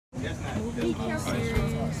Be careful.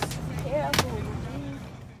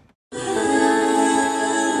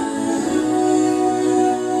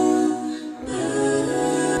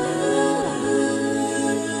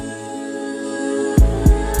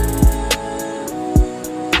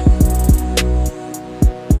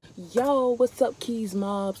 Yo, what's up, Keys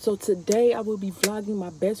Mob? So today I will be vlogging my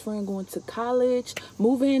best friend going to college,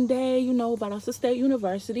 move-in day, you know, Valdosta State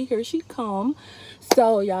University. Here she come.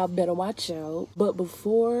 So y'all better watch out. But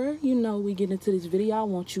before, you know, we get into this video, I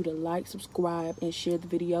want you to like, subscribe, and share the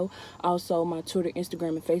video. Also, my Twitter,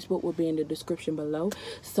 Instagram, and Facebook will be in the description below.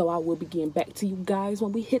 So I will be getting back to you guys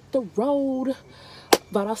when we hit the road.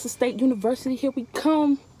 Valdosta State University, here we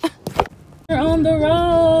come. We're on the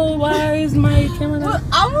road. Why is my camera not?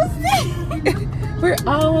 We're almost there. We're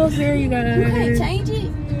almost there, you guys. You can't change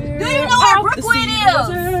it. Do you know where Brookwood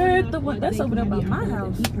is? The one that's over there by my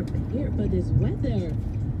house. Be prepared for this weather.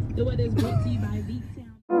 The weather is brought to you by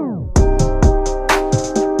V-Town.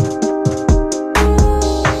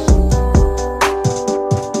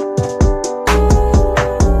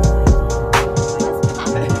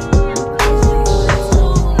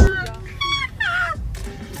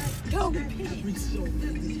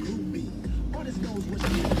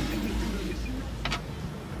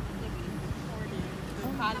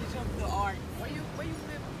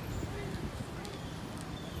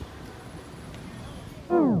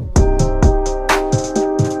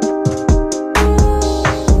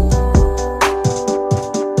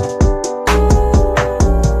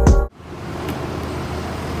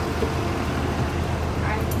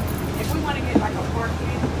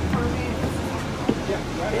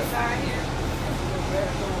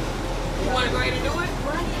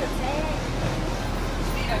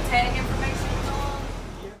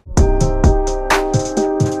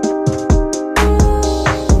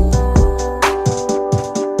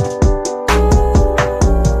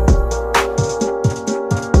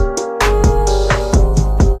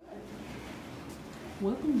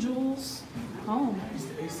 Welcome, Jules. Home.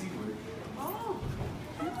 Oh,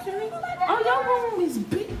 okay. Oh, your room is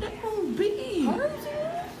big. That room big.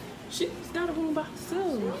 She's got a room by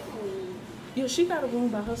herself. Yeah, she got a room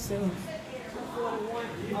by herself.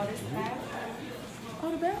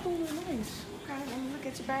 Oh, the bathroom is nice. Okay, let me look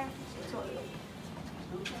at your bathroom.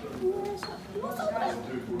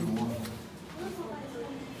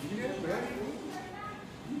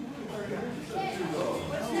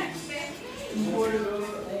 What's next, baby?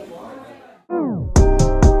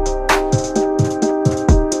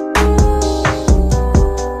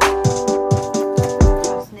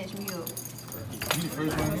 Snatch me up.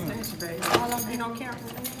 While I'm being on camera.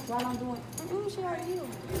 While I'm doing. She already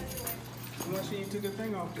healed. Unless she took the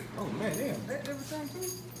thing off. Oh man, damn. That everything too.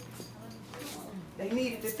 They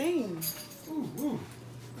needed the thing. Ooh.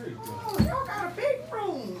 There you go. Oh, y'all got a big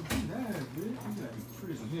room. Nice, bitch. You got the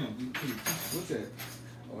prison here. What's that?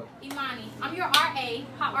 Imani, I'm your RA.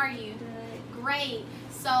 How are you? Great.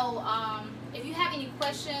 So, if you have any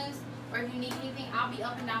questions or if you need anything, I'll be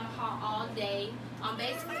up and down the hall all day.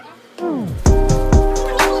 Basically.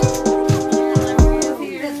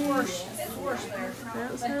 It's worse. It's worse there.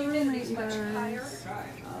 That's her roommate, you guys.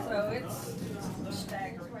 So it's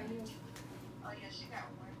staggering. Oh yeah, she got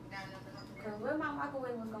one down there. Cause where my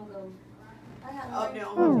microwave was gonna go? I got up there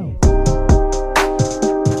on my head.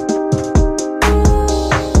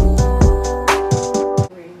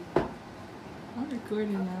 I'm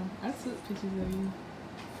recording now. I took pictures of you.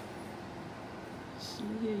 She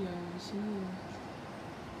here, y'all. She here.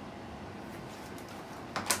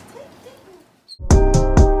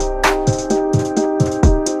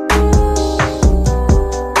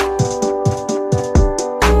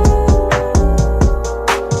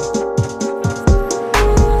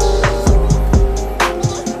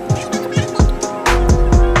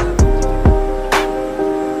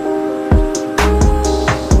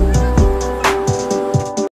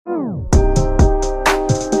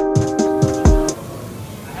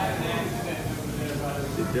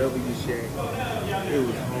 W Shack. It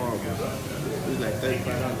was horrible. It was like $35.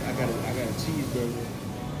 I got a cheeseburger.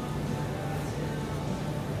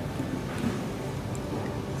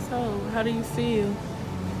 So, how do you feel?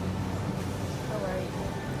 Alright.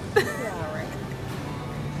 Alright.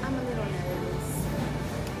 I'm a little nervous.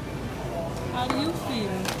 How do you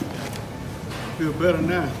feel? I feel better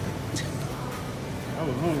now. I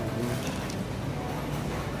was hungry, man.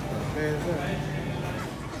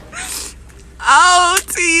 Oh,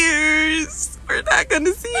 tears. We're not going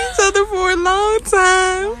to see each other for a long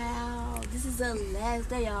time. Wow. This is the last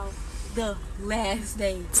day, y'all. The last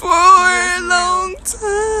day. For a long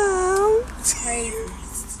time. Crazy.